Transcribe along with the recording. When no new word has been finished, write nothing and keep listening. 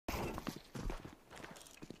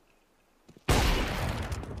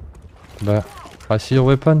Bah, I see your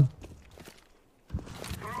weapon.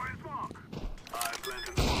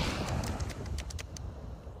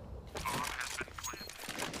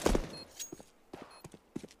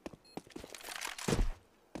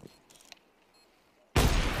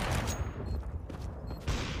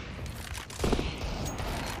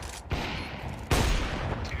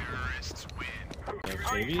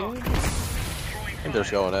 Maybe. I think they're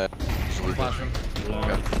going in.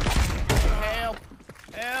 Okay. Help!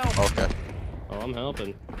 Help! Okay. Oh, I'm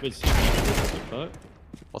helping. Wait, what?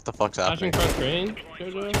 What the fuck's happening? Flashing front crane,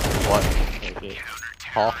 Jojo? What? Okay.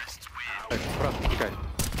 Huh?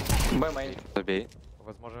 Б-мейн. Забей.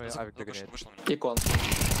 Возможно, авик догоняет. Икон.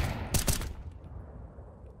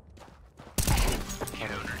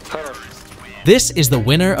 Хорош. This is the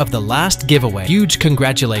winner of the last giveaway. Huge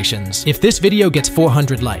congratulations. If this video gets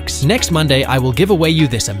 400 likes, next Monday I will give away you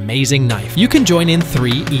this amazing knife. You can join in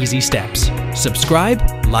 3 easy steps. Subscribe,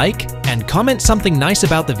 like, and comment something nice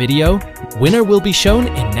about the video. Winner will be shown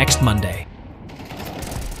in next Monday.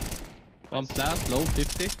 One last, low,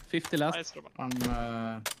 50. 50 last. Nice,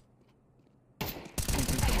 Roman.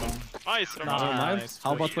 Nice, nice.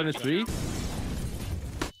 How about 23?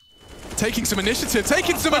 Taking some initiative,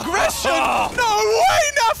 taking some aggression! No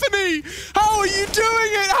way, Nathany! How are you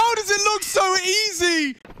doing it? How does it look so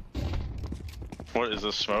easy? What is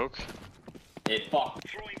this smoke? Hey, fuck.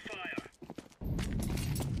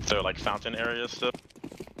 Is there like fountain areas still?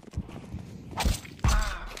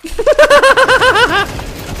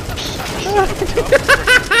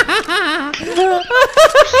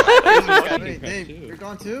 Wait, Dave, you're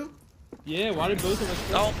gone too? Yeah, why did both of us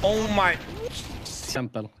go? Oh my.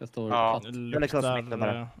 Exempel, jag står Ja.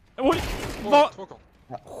 Oj! Vad?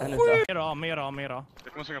 Mera.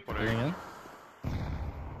 Jag kommer svänga på dig. Ingen.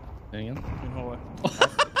 Ingen. Oj.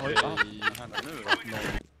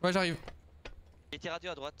 Ouais, j'arrive. Il était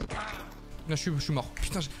radio à droite. Là, je suis mort.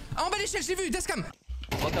 Putain, ah, en bas l'échelle, j'ai vu, Descam!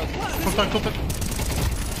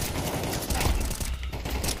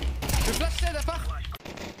 Je flash shed à part!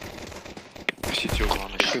 Сетью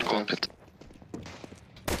главное, щит компит.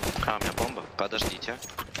 А, у меня бомба. Подождите.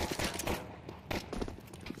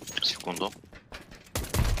 Секунду.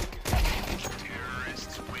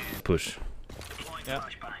 Push. Yeah.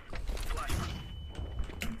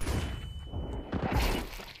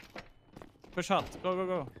 Push hot.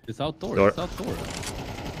 Go. It's outdoor. Door. It's outdoor.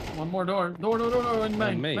 One more door. Door. And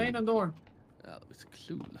main. main. Main and door. Yeah, it's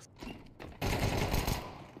clueless.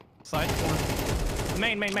 Side door.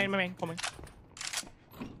 Main. Coming.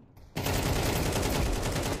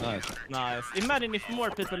 Nice. Imagine if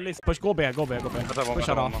more people list. Push. Go B. Push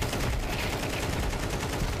hot on.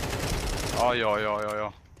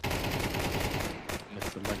 Ja.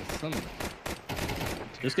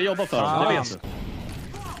 Du ska jobba för det vet du.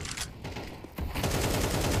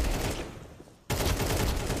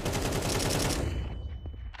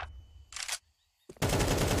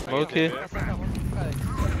 Ok.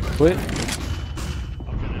 Oi.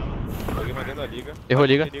 Alguém vai dentro da liga. Errou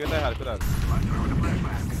liga. Liga tá errado, cuidado.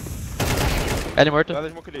 L morto. Cuidado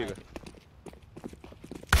de smoke liga.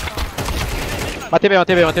 Matei bem.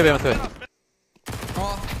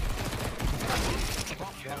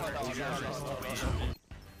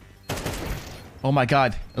 Oh my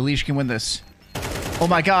god, Elish can win this. Oh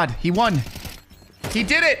my god, he won! He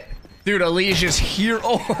did it! Dude, Elish is here.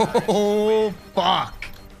 Oh, fuck.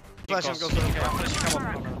 Flashing goes through.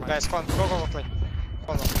 Guys, go. Play.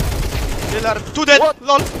 Killer, 2 dead! What?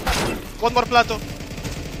 Lol! One more plato.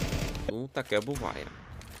 Ну, таке буває.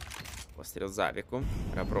 Постріл з авіку.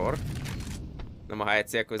 Реброр.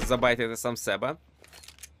 Намагається якось забайтити сам себе.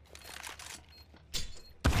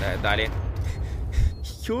 Далі.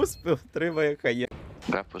 Юспил тримає хає.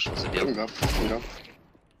 Гап вышел, забил.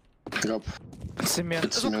 Гап.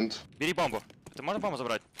 Цемент. Бери бомбу. Ты можешь бомбу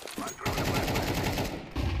забрать?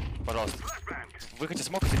 Пожалуйста. Выходи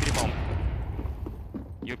смог и забери бомбу.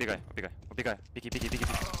 И убегай. Беги.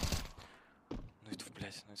 Ну это,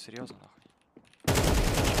 блядь, ну это серьезно, нахуй.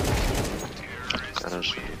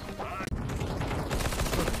 Хорошо.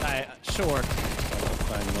 Short.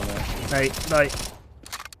 Nej.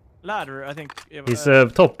 Ladder, I think. He's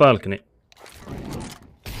top balcony.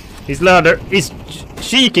 He's ladder. He's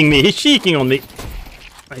cheeking me. He's cheeking on me.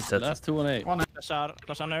 I said. Last 2 on A. One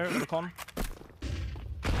flashar nu, Recon.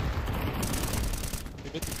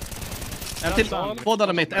 En till. Båda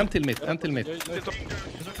där mitt. En till mitt.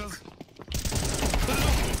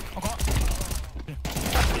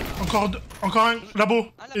 Encore un labo.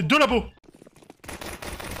 Et 2 labos.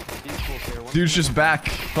 Dude's just back.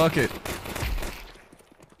 Fuck it.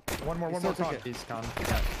 One more top. He's gone.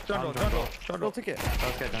 Jungle ticket.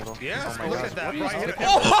 Okay, jungle. Yes, Oh my look God. at that. Right here.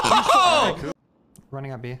 Oh!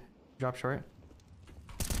 Running up B. Drop short.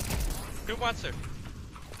 Two monster.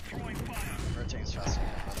 Rotating as fast.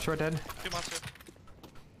 Short dead. Two monster.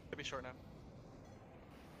 Could be short now.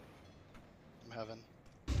 I'm heaven.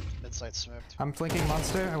 Mid side smoked. I'm flanking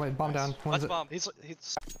monster. Oh wait, bomb down. One's Bomb. He's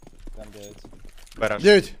I'm dead.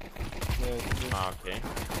 Dude! А, окей.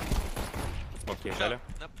 Окей, дали.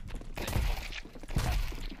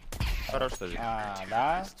 Хорош, что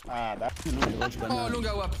Da. Oh, long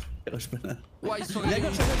AWP. Ouais, ils sont réveillés.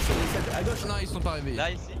 À gauche. Non, ils sont pas réveillés.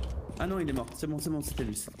 Là, ici. Ah non, il est mort. C'est bon, c'était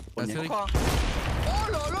lui. Ah, Cédric. Pourquoi?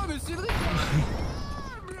 Oh là là, mais Cédric!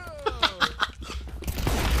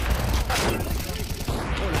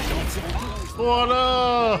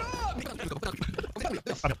 Voilà!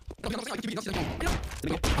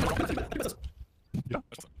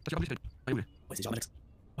 Ouais, c'est genre Alex.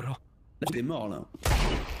 Oh là là. Là, il est mort là.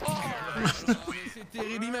 C'est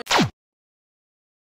terrible,